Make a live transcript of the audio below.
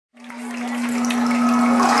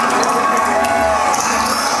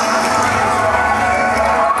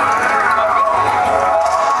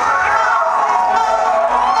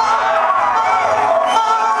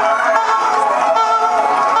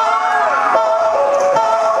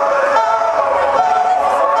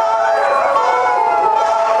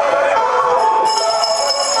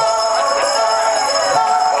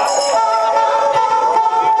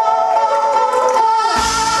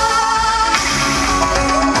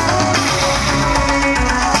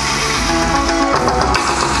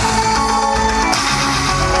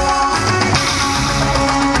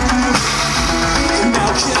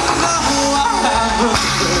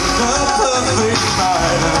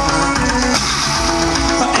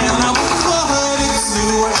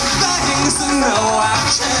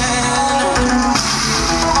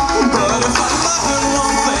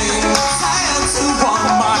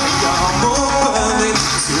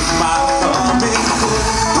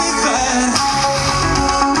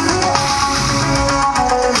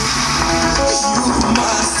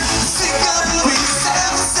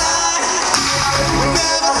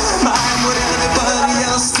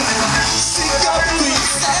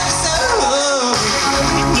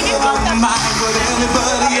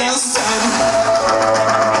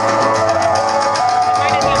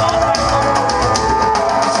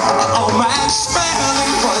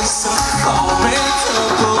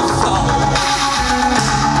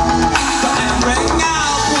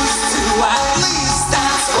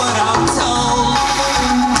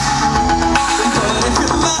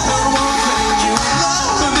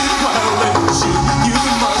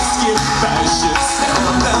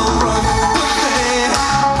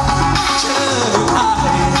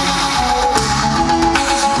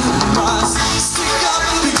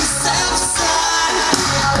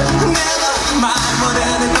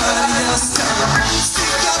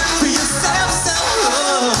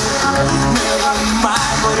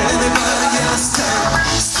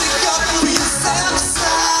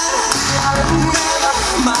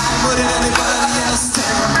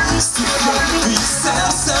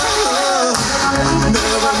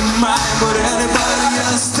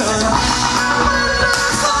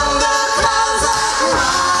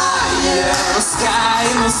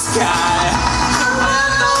sky.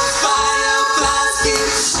 When those fireflies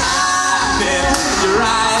keep shining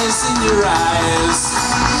in your eyes,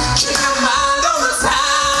 keep your mind on the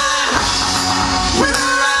time with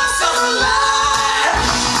the rise of the light.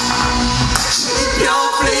 Keep your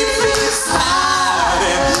feet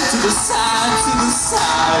sliding to the side, to the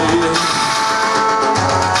side.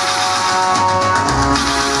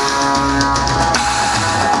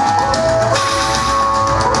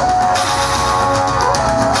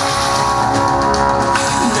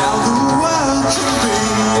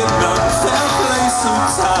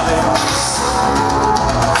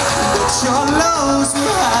 Your lows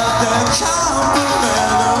will have their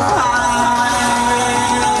complement of highs.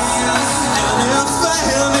 And if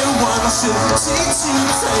anyone should teach you,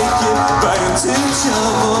 take it back until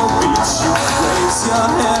trouble beats you. Raise your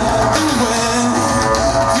head when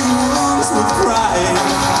your wounds with pride.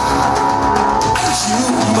 You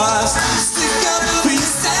must stick up for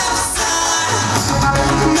yourself.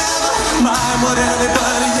 Never mind what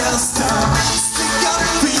anybody else does. Stick up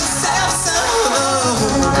for yourself.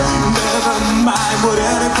 Never mind what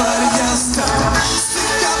anybody else does.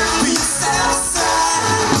 Stick up for yourself,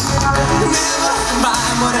 never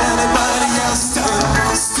mind what anybody else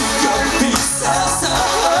does. Stick up for yourself,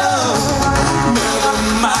 never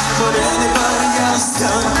mind what anybody else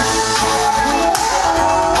does.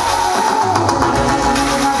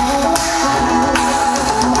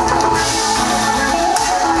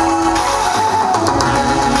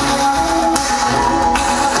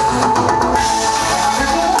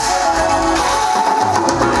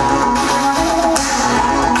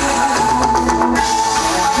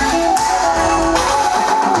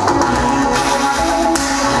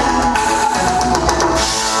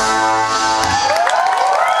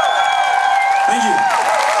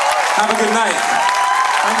 Have a good night.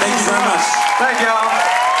 Thank you very much. Thank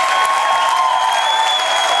y'all.